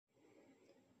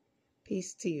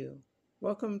Peace to you.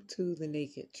 Welcome to the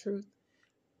Naked Truth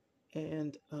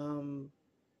and the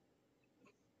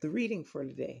reading for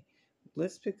today.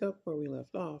 Let's pick up where we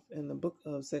left off in the book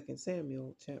of 2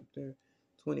 Samuel, chapter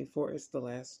 24. It's the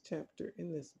last chapter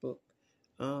in this book.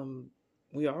 Um,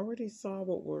 we already saw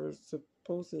what were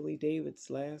supposedly David's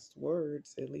last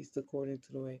words, at least according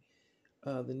to the way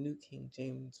the New King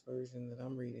James Version that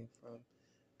I'm reading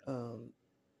from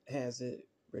has it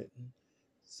written.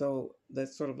 So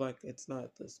that's sort of like it's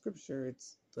not the scripture,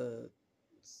 it's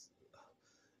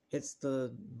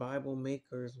the Bible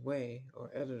maker's way or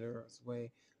editor's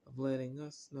way of letting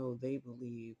us know they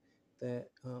believe that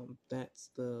that's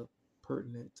the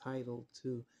pertinent title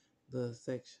to the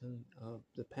section of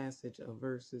the passage of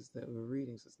verses that we're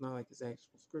reading. So it's not like it's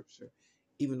actual scripture,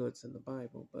 even though it's in the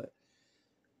Bible. But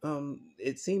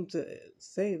it seemed to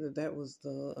say that that was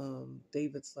the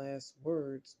David's last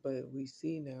words, but we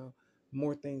see now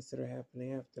more things that are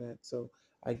happening after that. So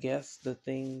I guess the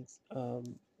things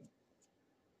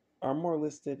are more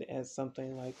listed as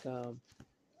something like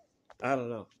I don't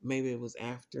know, maybe it was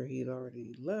after he'd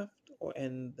already left, or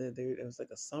and there it was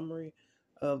like a summary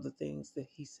of the things that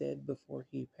he said before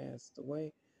he passed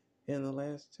away in the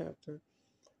last chapter.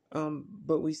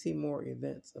 But we see more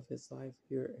events of his life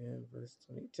here in verse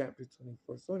 20, chapter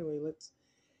 24. So anyway, let's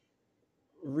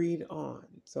read on.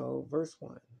 So verse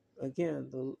 1. Again,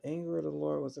 the anger of the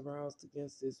Lord was aroused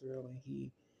against Israel, and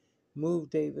he moved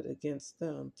David against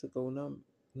them to go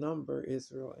number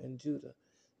Israel and Judah.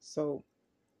 So,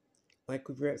 like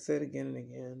we've said again and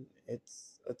again,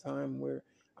 it's a time where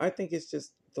I think it's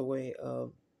just the way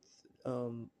of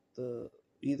the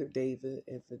either David,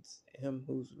 if it's him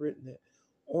who's written it,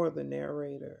 or the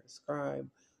narrator, scribe,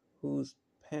 who's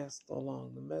passed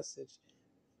along the message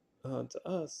to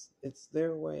us. It's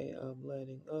their way of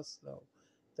letting us know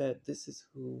that this is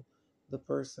who the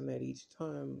person at each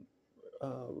time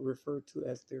referred to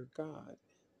as their God,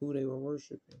 who they were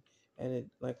worshiping. And it,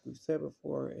 like we've said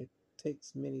before, it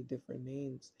takes many different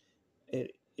names.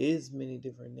 It is many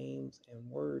different names and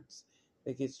words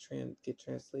that get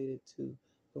translated to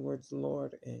the words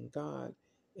Lord and God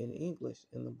in English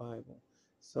in the Bible.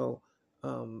 So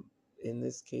um, in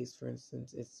this case, for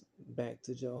instance, it's back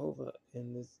to Jehovah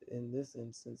in this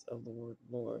instance of the word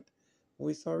Lord.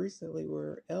 We saw recently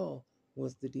where El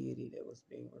was the deity that was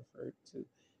being referred to.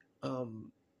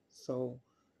 So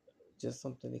just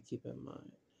something to keep in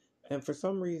mind. And for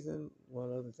some reason,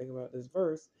 one other thing about this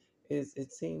verse is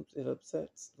it seems it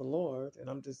upsets the Lord, and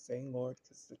I'm just saying Lord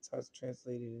because that's how it's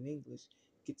translated in English,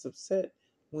 gets upset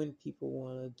when people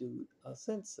want to do a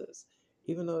census,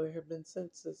 even though there have been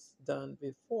census done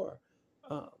before,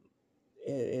 um,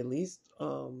 at least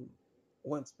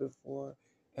once before,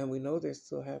 and we know they're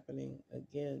still happening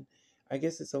again. I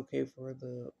guess it's okay for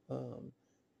the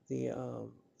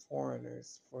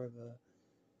foreigners, for the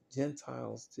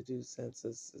Gentiles to do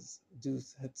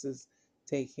census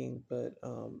taking, but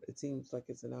it seems like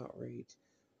it's an outrage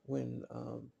when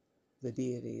the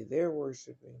deity they're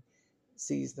worshiping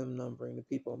sees them numbering the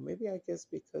people. Maybe I guess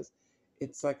because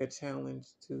it's like a challenge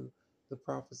to the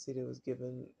prophecy that was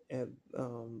given at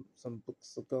some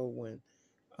books ago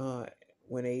uh,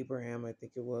 when Abraham, I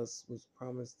think it was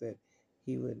promised that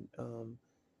he would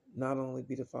not only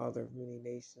be the father of many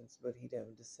nations, but he'd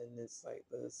have descendants like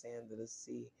the sand of the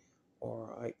sea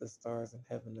or like the stars in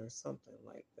heaven or something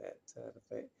like that to that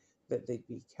effect, that they'd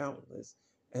be countless.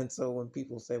 And so when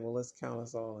people say, well, let's count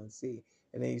us all and see,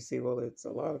 and then you see, well, it's a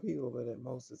lot of people, but at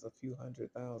most it's a few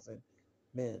 100,000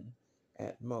 men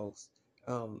at most.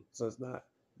 So it's not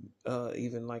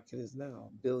even like it is now,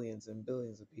 billions and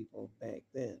billions of people back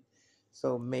then.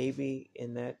 So maybe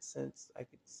in that sense, I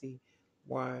could see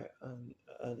why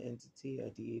an entity, a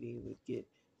deity, would get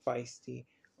feisty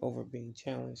over being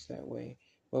challenged that way.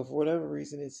 But for whatever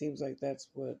reason, it seems like that's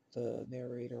what the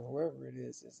narrator, whoever it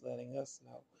is letting us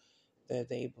know that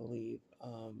they believe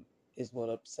is what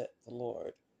upset the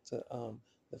Lord. To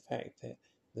the fact that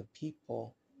the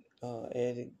people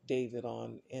added David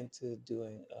on into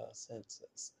doing a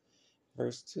census.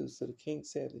 Verse 2. So the king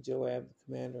said to Joab, the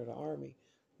commander of the army,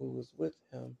 who was with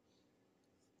him,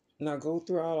 now go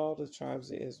throughout all the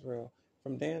tribes of Israel,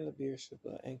 from Dan to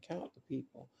Beersheba, and count the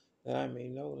people, that I may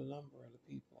know the number of the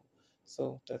people.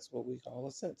 So that's what we call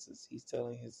a census. He's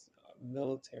telling his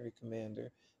military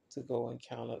commander to go and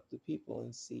count up the people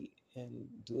and see and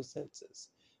do a census.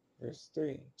 Verse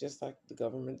 3, just like the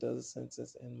government does a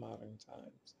census in modern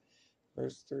times.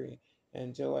 Verse 3,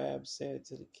 and Joab said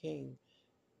to the king,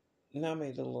 now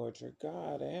may the Lord your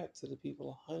God add to the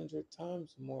people 100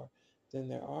 times more than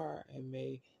there are, and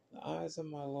may the eyes of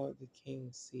my Lord the king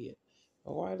see it.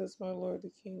 But why does my Lord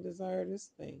the king desire this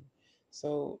thing?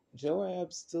 So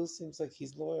Joab still seems like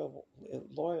he's loyal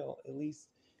at least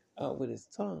with his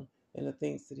tongue and the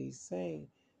things that he's saying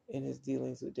in his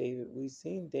dealings with David. We've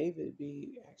seen David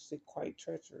be actually quite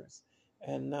treacherous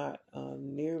and not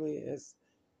nearly as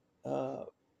uh,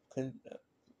 con-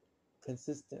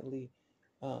 consistently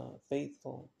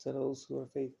faithful to those who are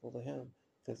faithful to him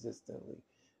consistently.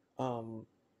 Um,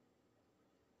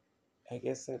 I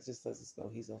guess that just lets us know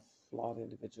he's a flawed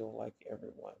individual like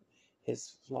everyone.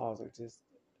 His flaws are just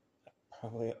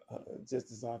probably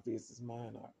just as obvious as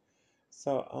mine are.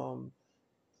 So,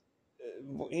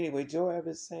 anyway, Joab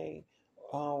is saying,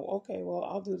 okay, well,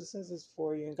 I'll do the census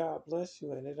for you and God bless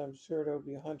you in it. I'm sure there'll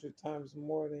be 100 times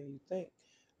more than you think.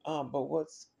 But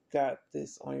what's got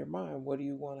this on your mind? What do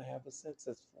you want to have a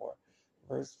census for?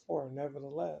 Verse 4,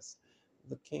 nevertheless,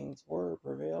 the king's word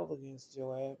prevailed against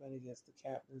Joab and against the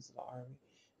captains of the army.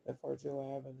 Therefore,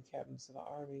 Joab and the captains of the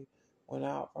army went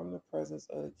out from the presence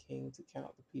of the king to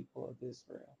count the people of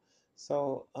Israel.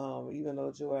 So, even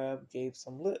though Joab gave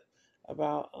some lip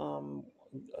about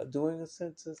doing a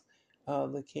census,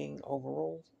 the king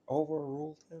overruled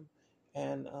him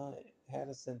and had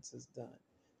a census done.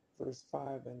 Verse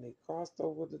 5, and they crossed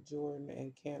over the Jordan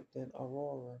and camped in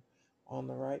Aurora on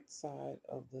the right side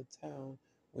of the town,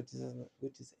 which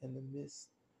is in the midst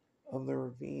of the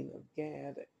ravine of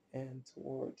Gad and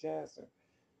toward Jazer.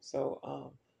 So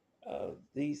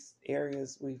these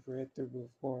areas we've read through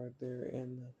before, they're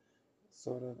in the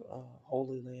sort of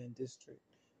Holy Land district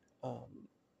um,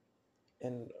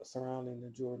 and surrounding the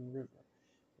Jordan River.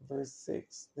 Verse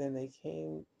 6, then they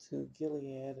came to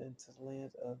Gilead and to the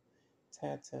land of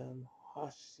Tatam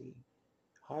Hodshi.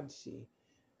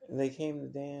 They came to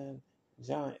Dan,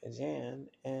 Jan,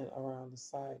 and around the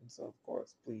side. And so, of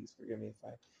course, please forgive me if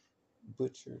I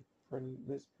butchered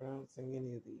mispronouncing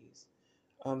any of these.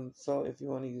 So if you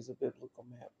want to use a biblical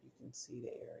map, you can see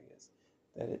the areas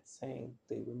that it's saying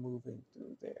they were moving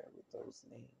through there with those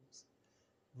names.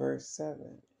 Verse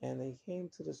 7, and they came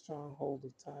to the stronghold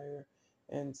of Tyre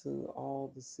and to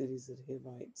all the cities of the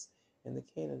Hivites and the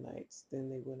Canaanites. Then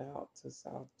they went out to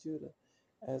South Judah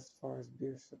as far as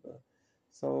Beersheba.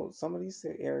 So some of these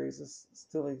areas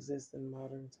still exist in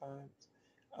modern times.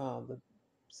 The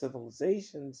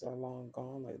civilizations are long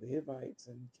gone, like the Hivites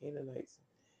and Canaanites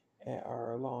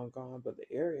are long gone, but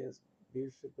the areas,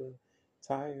 Beersheba,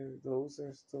 Tyre, those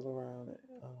are still around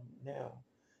now.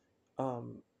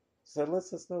 Um, so it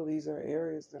lets us know these are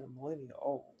areas that are millennia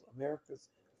old. America's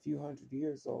a few hundred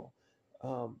years old,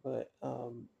 but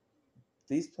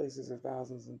these places are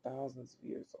thousands and thousands of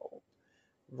years old.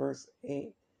 Verse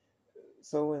 8,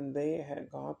 so when they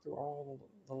had gone through all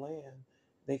the land,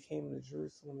 they came to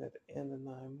Jerusalem at the end of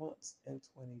 9 months and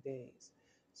 20 days.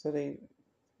 So they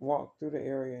walked through the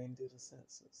area and did a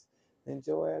census. Then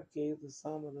Joab gave the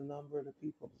sum of the number of the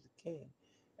people to the king.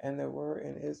 And there were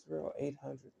in Israel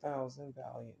 800,000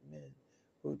 valiant men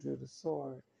who drew the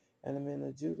sword, and the men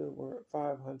of Judah were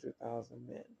 500,000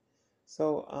 men.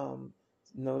 So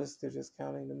notice they're just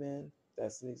counting the men.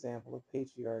 That's an example of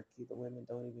patriarchy. The women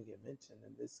don't even get mentioned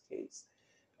in this case.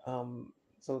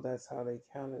 So that's how they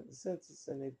counted the census,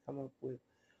 and they've come up with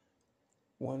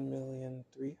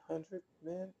 1,300,000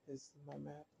 men. Is my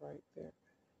math right there?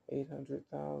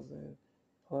 800,000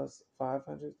 plus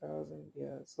 500,000.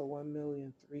 Yeah, so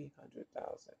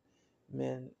 1,300,000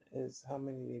 men is how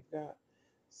many they've got.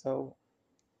 So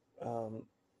um,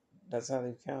 that's how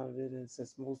they've counted it. And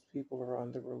since most people are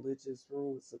under religious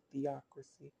rule, it's a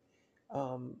theocracy.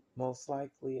 Most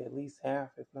likely, at least half,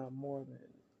 if not more than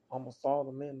almost all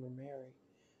the men were married.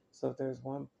 So if there's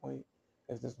 1.3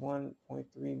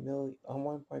 million,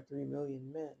 1.3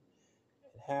 million men,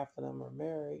 and half of them are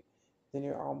married, then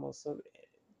you're almost up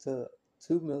to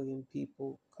 2 million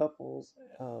people, couples,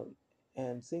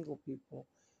 and single people.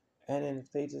 And then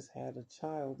if they just had a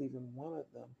child, even one of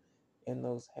them in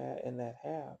that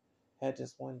half had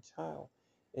just one child,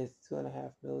 it's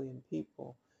 2.5 million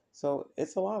people. So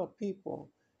it's a lot of people,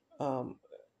 um,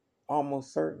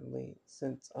 almost certainly,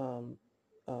 since um,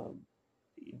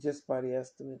 just by the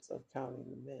estimates of counting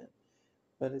the men.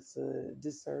 But it's a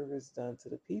disservice done to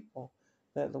the people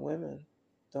that the women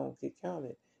don't get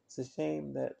counted. It's a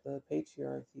shame that the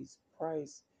patriarchy's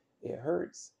price, it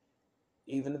hurts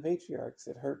even the patriarchs.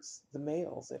 It hurts the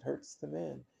males. It hurts the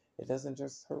men. It doesn't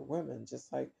just hurt women,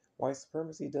 just like white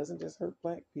supremacy doesn't just hurt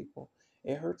black people.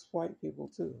 It hurts white people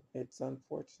too. It's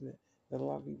unfortunate that a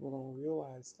lot of people don't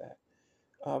realize that.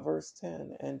 Verse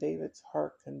 10, and David's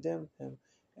heart condemned him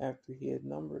after he had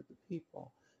numbered the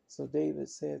people. So David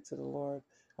said to the Lord,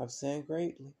 I've sinned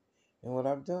greatly in what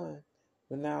I've done.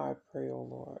 But now I pray, O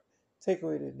Lord, take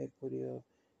away the iniquity of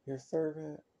your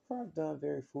servant, for I've done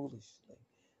very foolishly.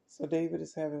 So David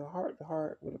is having a heart to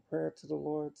heart with a prayer to the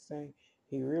Lord, saying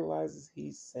he realizes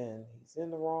he's sinned, he's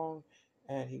in the wrong,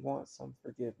 and he wants some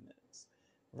forgiveness.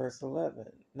 Verse 11.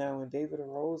 Now when David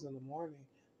arose in the morning,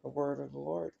 the word of the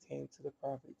Lord came to the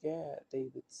prophet Gad,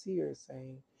 David's seer,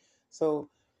 saying, so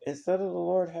instead of the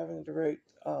Lord having a direct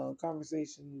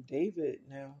conversation with David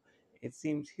now, it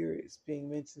seems here it's being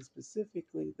mentioned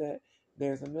specifically that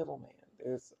there's a middleman,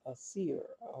 there's a seer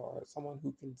or someone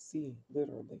who can see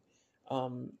literally,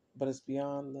 but it's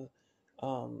beyond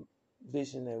the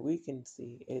vision that we can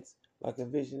see. It's like a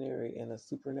visionary in a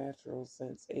supernatural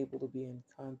sense, able to be in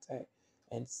contact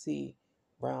and see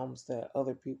realms that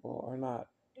other people are not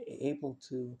able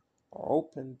to or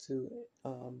open to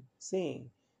seeing.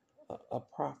 A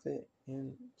prophet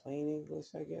in plain English,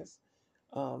 I guess.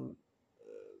 Um,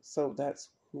 so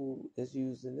that's who is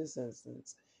used in this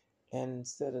instance. And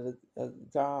instead of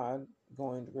God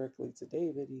going directly to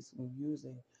David, he's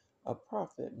using a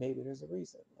prophet. Maybe there's a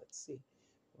reason. Let's see.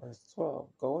 Verse 12.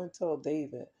 Go and tell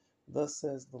David, thus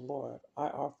says the Lord, I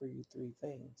offer you three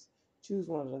things. Choose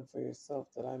one of them for yourself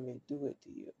that I may do it to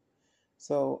you.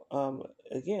 So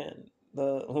again,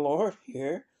 the Lord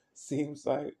here seems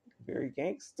like a very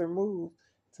gangster move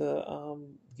to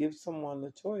give someone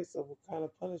the choice of what kind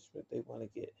of punishment they want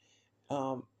to get.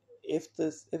 Um, if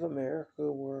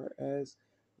America were as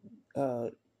uh,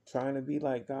 trying to be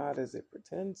like God as it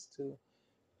pretends to,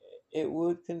 it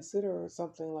would consider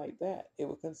something like that. It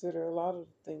would consider a lot of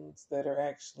things that are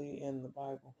actually in the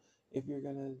Bible. If you're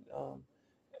going to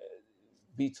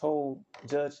be told,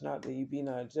 judge not that you be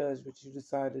not judged, but you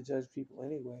decide to judge people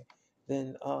anyway,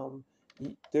 then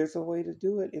there's a way to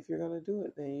do it. If you're going to do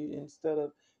it, then you, instead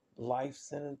of life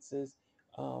sentences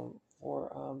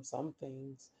for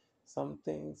some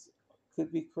things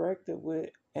could be corrected with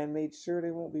and made sure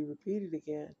they won't be repeated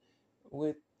again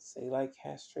with, say, like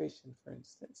castration, for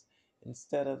instance,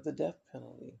 instead of the death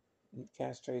penalty.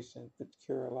 Castration could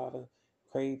cure a lot of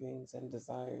cravings and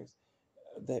desires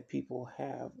that people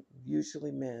have,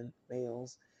 usually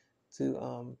males,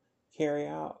 to carry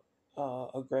out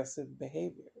aggressive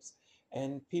behaviors.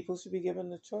 And people should be given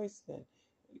the choice then.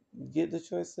 Get the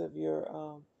choice of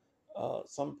your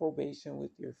some probation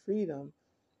with your freedom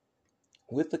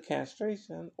with the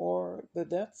castration or the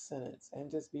death sentence and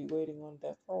just be waiting on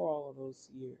death for all of those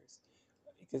years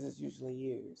because it's usually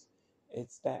years.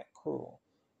 It's that cruel.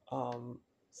 Um,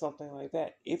 Something like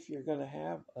that. If you're going to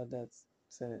have a death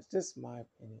sentence, just my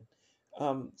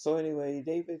opinion. So anyway,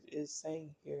 David is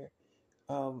saying here,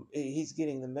 he's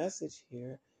getting the message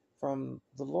here from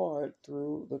the Lord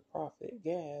through the prophet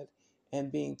Gad, and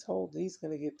being told he's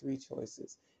going to get three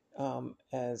choices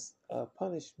as a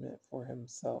punishment for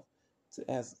himself,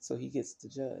 as so he gets to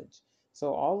judge.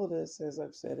 So all of this, as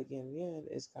I've said again and again,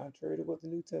 is contrary to what the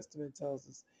New Testament tells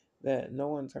us, that no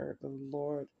one's heard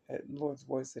the Lord's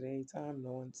voice at any time.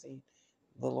 No one's seen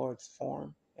the Lord's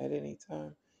form at any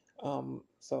time.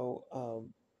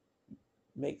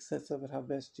 Make sense of it how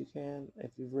best you can.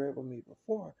 If you've read with me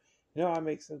before, I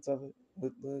make sense of it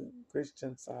with the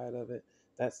Christian side of it.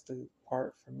 That's the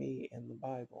part for me in the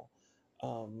Bible.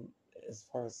 Um, as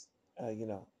far as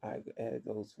it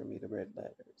goes for me, the red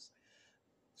letters.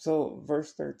 So,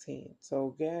 verse 13.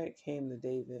 So Gad came to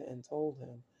David and told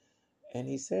him, and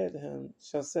he said to him,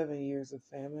 shall 7 years of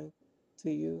famine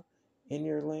to you in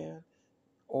your land?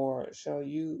 Or shall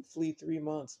you flee 3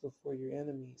 months before your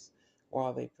enemies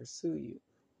while they pursue you?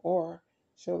 Or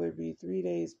shall there be 3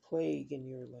 days' plague in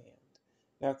your land?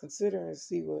 Now consider and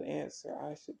see what answer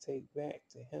I should take back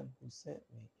to him who sent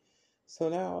me. So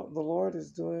now the Lord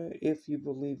is doing, if you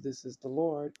believe this is the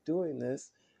Lord doing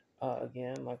this,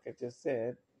 again, like I just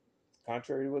said,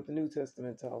 contrary to what the New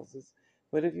Testament tells us,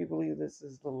 but if you believe this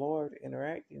is the Lord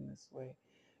interacting this way,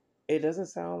 it doesn't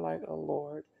sound like a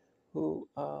Lord who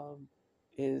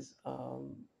is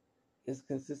um, is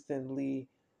consistently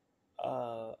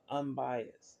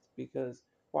unbiased. Because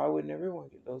why wouldn't everyone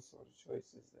get those sort of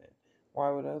choices then?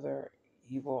 Why would other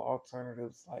evil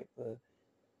alternatives like the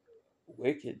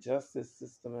wicked justice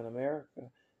system in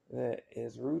America that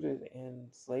is rooted in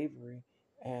slavery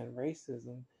and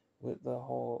racism with the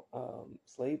whole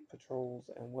slave patrols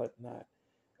and whatnot,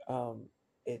 um,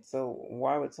 so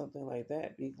why would something like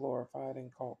that be glorified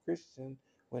and called Christian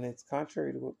when it's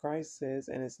contrary to what Christ says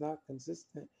and it's not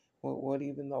consistent with what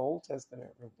even the Old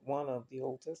Testament, one of the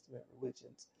Old Testament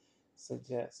religions,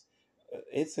 suggests?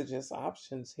 It suggests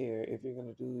options here. If you're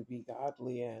going to do be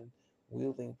godly and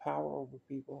wielding power over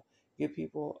people, give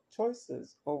people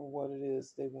choices over what it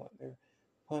is they want their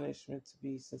punishment to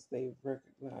be, since they've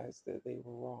recognized that they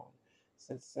were wrong,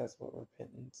 since that's what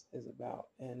repentance is about.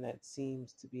 And that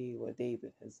seems to be what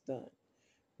David has done.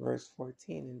 Verse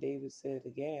 14, and David said to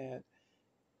Gad,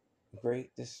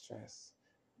 great distress.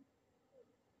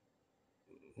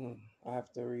 I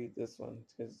have to read this one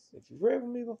because if you've read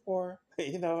with me before,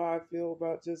 you know how I feel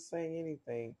about just saying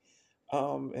anything.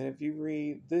 And if you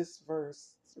read this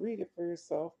verse, read it for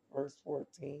yourself, verse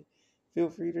 14. Feel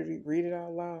free to read it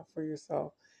out loud for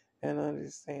yourself and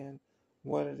understand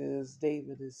what it is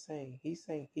David is saying. He's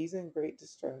saying he's in great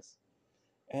distress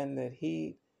and that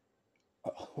he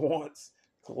wants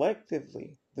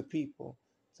collectively the people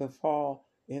to fall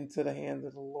into the hand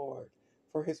of the Lord,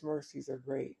 for his mercies are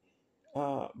great.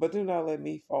 But do not let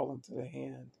me fall into the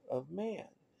hand of man.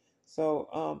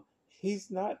 So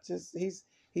he's not just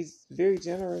he's very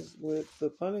generous with the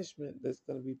punishment that's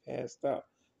going to be passed out,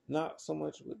 not so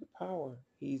much with the power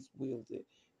he's wielded.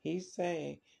 He's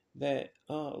saying that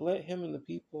let him and the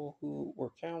people who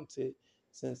were counted,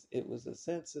 since it was a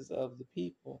census of the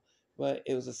people, but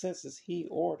it was a census he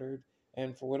ordered,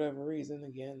 and for whatever reason,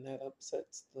 again, that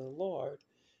upsets the Lord.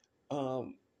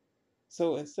 Um,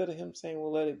 so instead of him saying,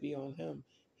 well, let it be on him,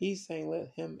 he's saying, let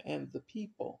him and the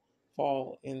people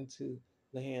fall into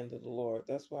the hand of the Lord.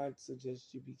 That's why I'd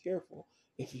suggest you be careful.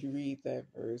 If you read that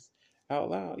verse out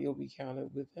loud, you'll be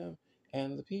counted with him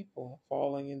and the people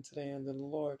falling into the hand of the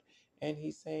Lord. And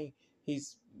he's saying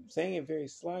it very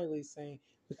slyly, saying,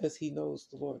 because he knows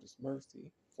the Lord is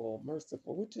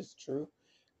merciful, which is true.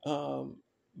 Um,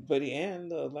 but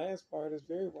and the last part is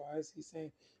very wise. He's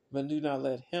saying, but do not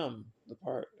let him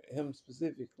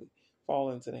specifically,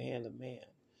 fall into the hand of man.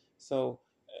 So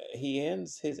he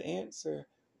ends his answer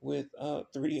with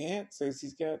three answers.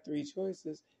 He's got three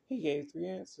choices. He gave three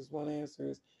answers. One answer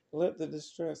is, let the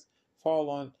distress fall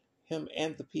on him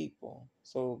and the people.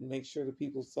 So make sure the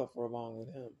people suffer along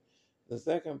with him. The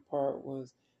second part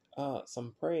was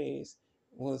some praise,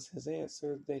 was his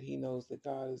answer that he knows that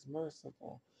God is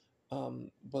merciful.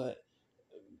 But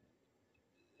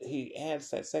he adds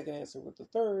that second answer with the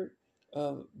third,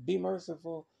 be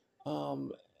merciful,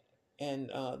 um, and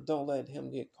don't let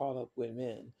him get caught up with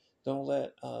men. Don't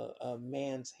let a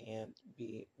man's hand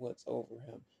be what's over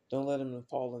him. Don't let him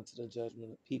fall into the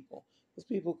judgment of people, because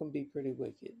people can be pretty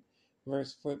wicked.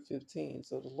 Verse 15,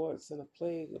 so the Lord sent a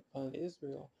plague upon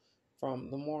Israel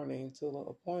from the morning till the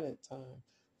appointed time,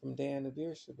 from Dan to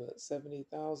Beersheba.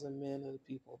 70,000 men of the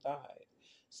people died.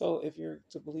 So if you're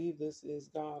to believe this is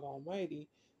God Almighty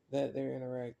that they're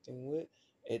interacting with,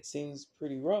 it seems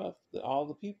pretty rough. That all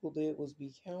the people did was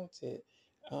be counted.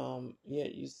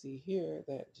 Yet you see here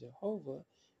that Jehovah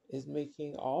is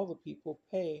making all the people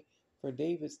pay for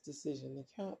David's decision to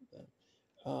count them,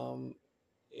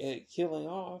 killing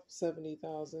off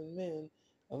 70,000 men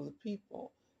of the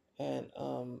people. And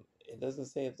it doesn't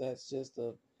say if that's just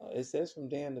it says from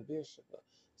Dan to Beersheba.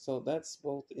 So that's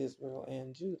both Israel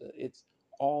and Judah. It's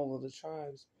all of the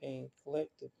tribes paying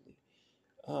collectively.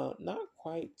 Not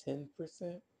quite 10%,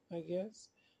 I guess.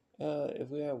 If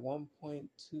we have 1.2,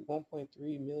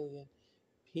 1.3 million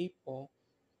people,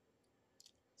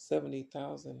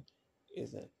 70,000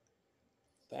 isn't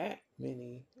that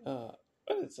many, but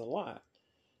it's a lot.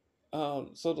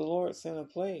 So the Lord sent a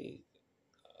plague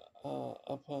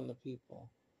upon the people.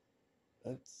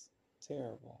 That's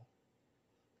terrible.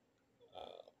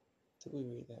 Did we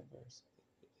read that verse?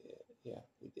 We did. Yeah,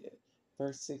 we did.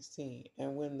 Verse 16.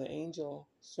 And when the angel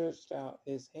stretched out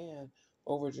his hand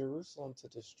over Jerusalem to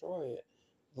destroy it,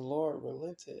 the Lord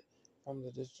relented from the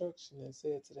destruction and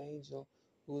said to the angel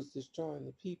who was destroying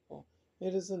the people,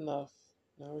 it is enough.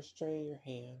 Now restrain your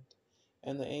hand.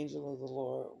 And the angel of the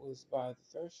Lord was by the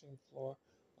threshing floor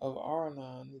of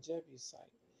Aranan the Jebusite.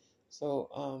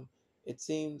 So it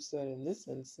seems that in this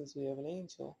instance we have an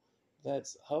angel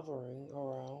that's hovering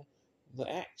around the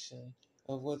action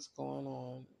of what's going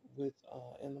on with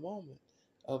in the moment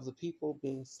of the people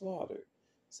being slaughtered.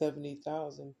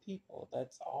 70,000 people.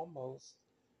 That's almost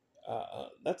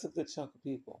that's a good chunk of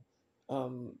people. Let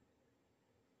me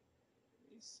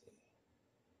see.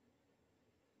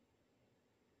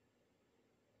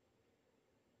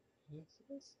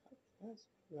 That's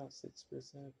about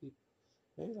 6% of people.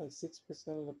 Maybe like 6%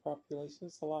 of the population.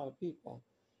 It's a lot of people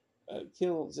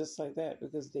killed just like that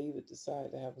because David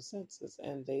decided to have a census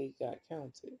and they got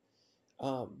counted.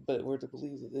 But we're to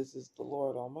believe that this is the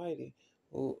Lord Almighty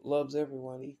who loves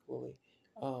everyone equally,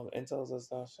 and tells us,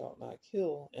 thou shalt not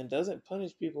kill, and doesn't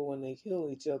punish people when they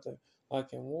kill each other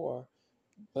like in war,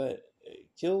 but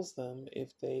kills them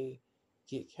if they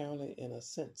get counted in a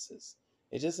census.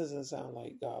 It just doesn't sound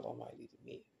like God Almighty to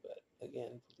me, but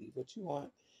again, believe what you want.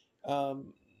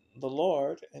 Um, the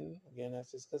Lord, and again,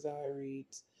 that's just because I read,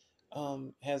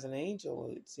 has an angel,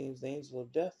 it seems the angel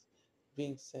of death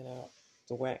being sent out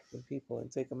to whack the people and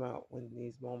take them out when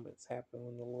these moments happen,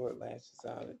 when the Lord lashes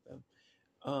out at them.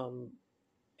 Um,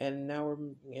 and now we're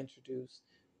being introduced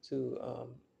to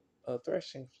a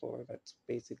threshing floor. That's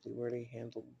basically where they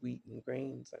handle wheat and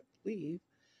grains, I believe,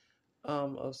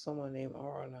 of someone named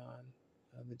Aranon,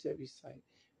 the Jebusite.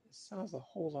 It sounds a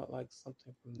whole lot like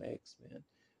something from the X-Men.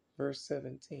 Verse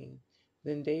 17.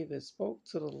 Then David spoke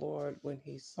to the Lord when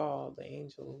he saw the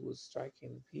angel who was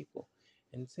striking the people,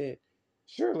 and said,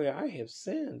 Surely I have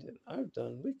sinned and I've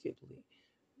done wickedly.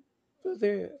 But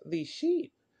these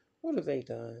sheep, what have they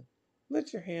done?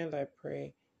 Let your hand, I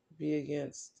pray, be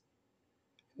against.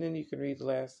 And then you can read the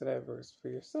last of that verse for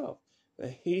yourself.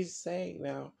 But he's saying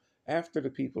now, after the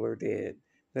people are dead,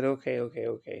 that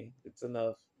okay, it's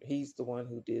enough. He's the one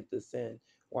who did the sin.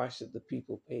 Why should the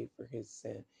people pay for his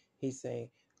sin? He's saying,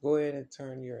 go ahead and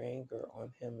turn your anger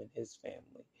on him and his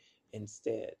family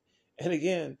instead. And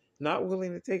again, not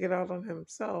willing to take it out on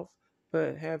himself,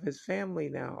 but have his family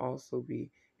now also be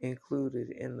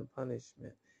included in the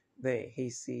punishment that he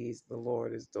sees the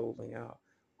Lord is doling out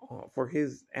for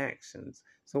his actions.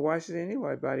 So why should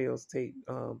anybody else take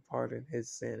part in his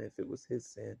sin if it was his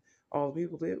sin? All the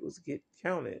people did was get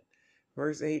counted.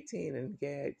 Verse 18, and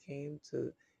Gad came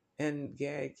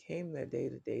that day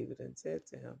to David and said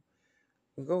to him,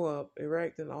 Go up,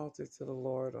 erect an altar to the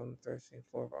Lord on the threshing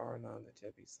floor of Arnon the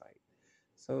Jebusite.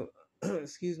 So,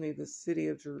 excuse me, the city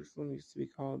of Jerusalem used to be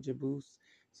called Jebus.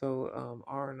 So,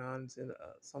 Arnon's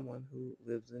someone who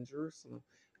lives in Jerusalem.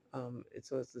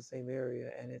 So it's the same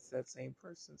area, and it's that same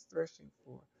person's threshing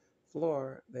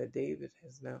floor that David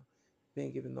has now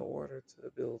been given the order to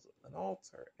build an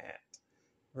altar at.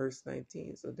 Verse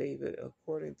 19. So David,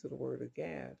 according to the word of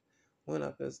Gad, went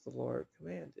up as the Lord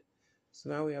commanded. So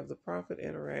now we have the prophet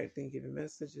interacting, giving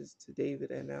messages to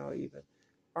David, and now even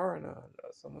Aranon,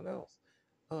 someone else,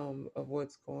 of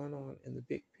what's going on in the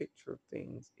big picture of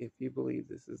things, if you believe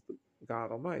this is the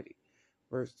God Almighty.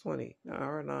 Verse 20. Now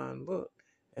Aranon looked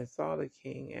and saw the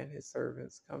king and his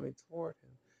servants coming toward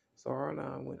him. So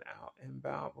Aranon went out and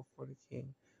bowed before the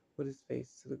king with his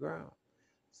face to the ground.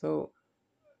 So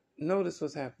notice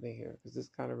what's happening here, because this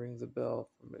kind of rings a bell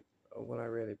from it when I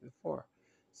read it before.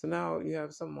 So now you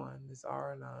have someone, this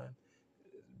Aranon,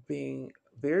 being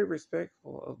very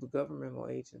respectful of the governmental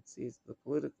agencies, the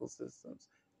political systems,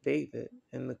 David,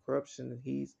 and the corruption that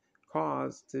he's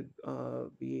caused to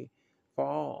be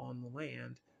fall on the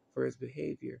land for his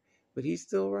behavior. But he's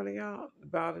still running out,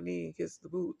 bow the knee and kiss the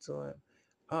boot to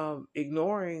him,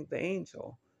 ignoring the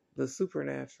angel, the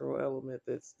supernatural element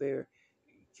that's there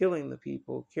killing the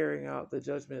people, carrying out the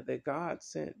judgment that God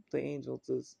sent the angel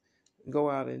to go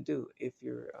out and do, if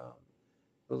you're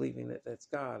believing that that's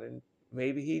God. And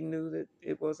maybe he knew that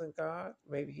it wasn't God.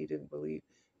 Maybe he didn't believe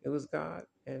it was God,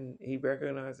 and he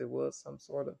recognized it was some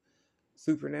sort of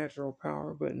supernatural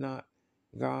power, but not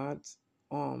God's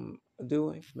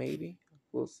doing. Maybe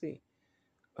we'll see.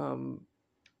 But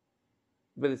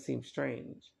it seems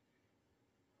strange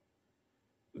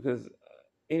because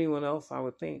anyone else, I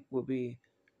would think, would be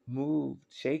moved,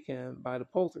 shaken by the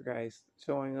poltergeist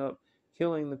showing up,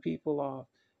 killing the people off,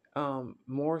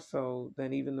 more so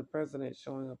than even the president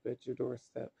showing up at your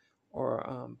doorstep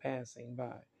or passing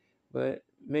by. But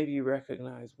maybe you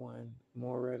recognize one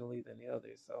more readily than the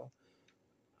other. So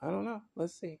I don't know.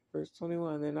 Let's see. Verse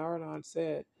 21. Then Aranon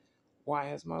said, Why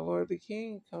has my lord the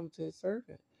king come to his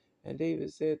servant? And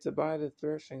David said, To buy the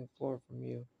threshing floor from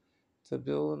you, to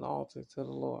build an altar to the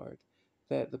Lord,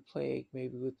 that the plague may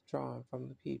be withdrawn from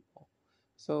the people.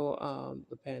 So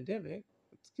the pandemic,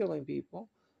 it's killing people.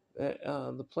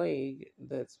 The plague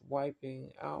that's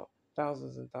wiping out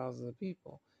thousands and thousands of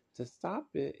people. To stop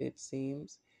it, it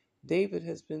seems, David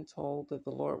has been told that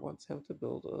the Lord wants him to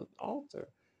build an altar.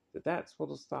 That's what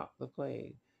will stop the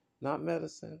plague. Not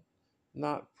medicine,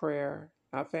 not prayer,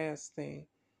 not fasting,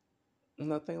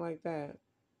 nothing like that.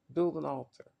 Build an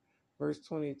altar. Verse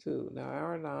 22. Now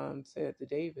Aranon said to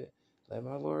David, Let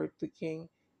my lord the king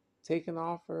take and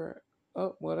offer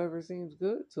up whatever seems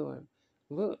good to him.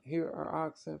 Look, here are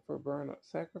oxen for burnt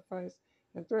sacrifice,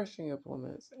 and threshing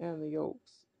implements, and the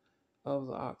yokes of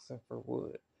the oxen for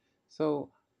wood.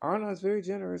 So Arnon is very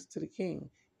generous to the king.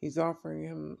 He's offering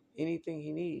him anything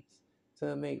he needs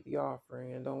to make the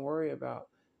offering, and don't worry about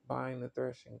buying the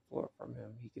threshing floor from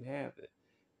him. He can have it.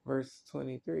 Verse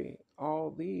 23, All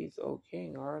these, O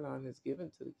king, Arnon has given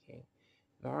to the king.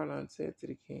 And Arnon said to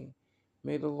the king,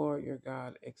 May the Lord your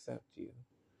God accept you.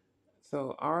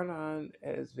 So Arnon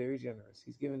is very generous.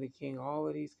 He's giving the king all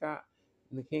that he's got,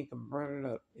 and the king can burn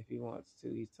it up if he wants to.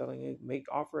 He's telling him,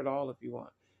 offer it all if you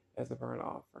want as a burnt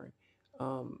offering.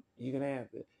 You can have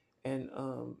it. And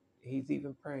he's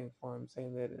even praying for him,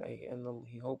 saying that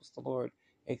he hopes the Lord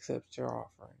accept your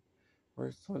offering.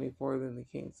 Verse 24, then the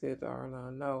king said to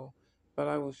Arnon, no, but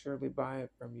I will surely buy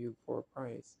it from you for a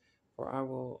price, for I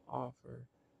will offer,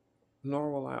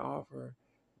 nor will I offer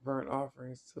burnt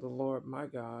offerings to the Lord my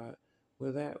God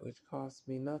with that which costs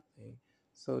me nothing.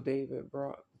 So David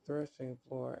brought the threshing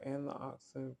floor and the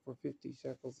oxen for 50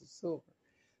 shekels of silver.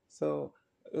 So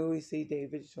we see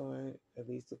David showing, at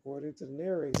least according to the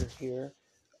narrator here,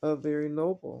 a very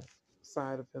noble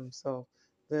side of himself.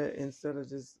 That instead of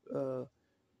just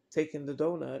taking the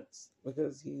donuts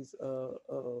because he's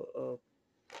a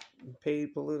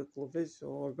paid political official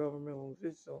or governmental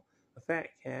official, a fat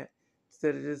cat,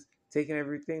 instead of just taking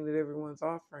everything that everyone's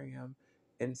offering him.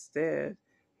 Instead,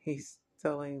 he's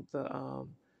telling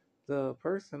the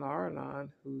person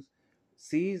Arnon who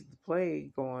sees the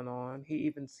plague going on. He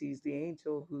even sees the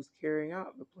angel who's carrying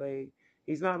out the plague.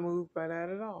 He's not moved by that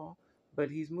at all, but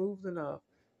he's moved enough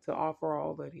to offer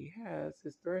all that he has,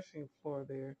 his threshing floor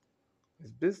there,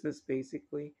 his business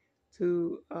basically,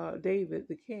 to David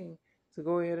the king to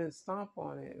go ahead and stomp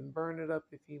on it and burn it up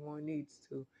if he needs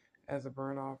to as a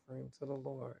burnt offering to the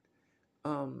Lord.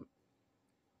 Um,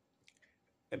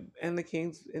 and the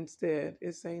king instead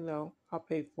is saying, no, I'll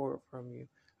pay for it from you.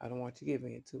 I don't want you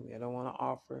giving it to me. I don't want to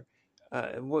offer.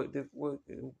 What,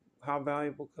 how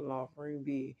valuable could an offering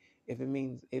be if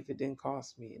it didn't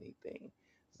cost me anything?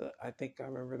 So I think I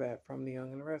remember that from The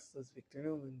Young and the Restless. Victor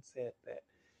Newman said that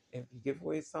if you give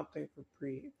away something for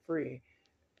free,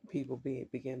 people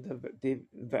begin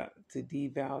to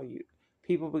devalue.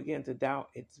 People begin to doubt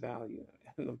its value.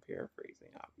 And I'm paraphrasing,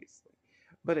 obviously,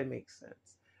 but it makes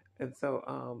sense. And so,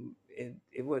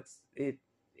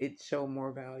 it show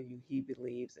more value he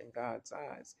believes in God's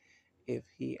eyes if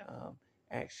he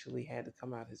actually had to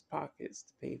come out his pockets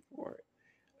to pay for it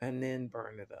and then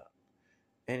burn it up.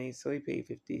 And he paid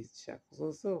 50 shekels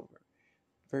of silver.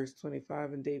 Verse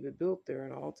 25, and David built there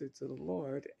an altar to the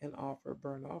Lord and offered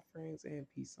burnt offerings and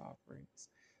peace offerings.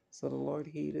 So the Lord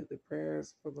heeded the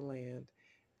prayers for the land,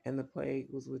 and the plague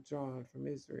was withdrawn from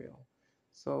Israel.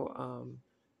 So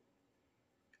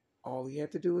all he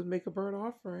had to do was make a burnt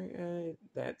offering, and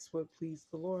that's what pleased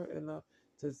the Lord enough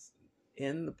to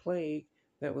end the plague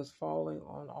that was falling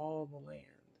on all the land.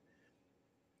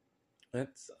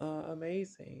 That's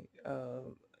amazing.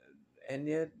 And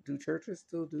yet, do churches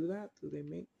still do that? Do they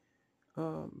make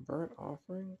burnt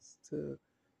offerings to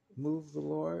move the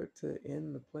Lord to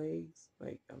end the plagues?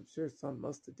 Like, I'm sure some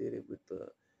must have did it with the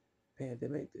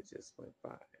pandemic that just went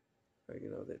by,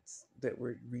 or,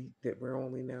 that we're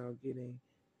only now getting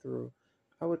through.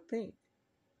 I would think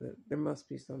that there must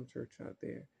be some church out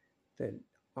there that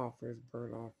offers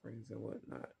burnt offerings and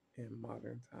whatnot in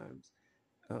modern times.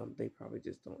 They probably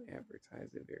just don't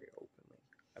advertise it very openly.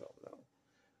 I don't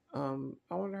know.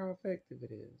 I wonder how effective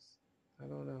it is. I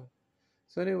don't know.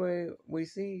 So anyway, we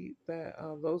see that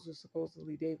those are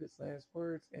supposedly David's last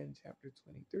words in chapter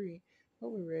 23, but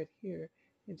we read here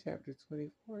in chapter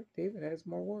 24, David has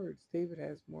more words. David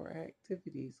has more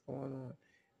activities going on.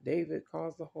 David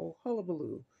caused the whole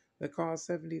hullabaloo that caused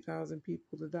 70,000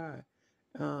 people to die.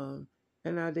 Um,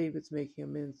 and now David's making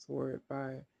amends for it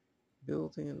by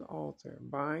building an altar,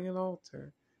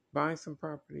 buying some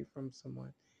property from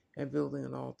someone, and building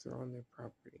an altar on their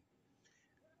property.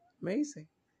 Amazing.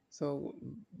 So,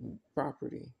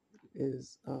 property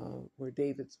is where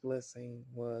David's blessing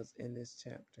was in this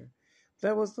chapter.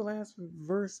 That was the last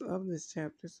verse of this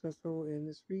chapter, so that's where we're in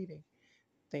this reading.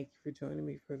 Thank you for joining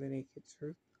me for the Naked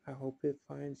Truth. I hope it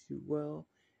finds you well,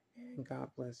 and God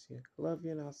bless you. Love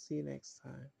you, and I'll see you next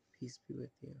time. Peace be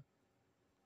with you.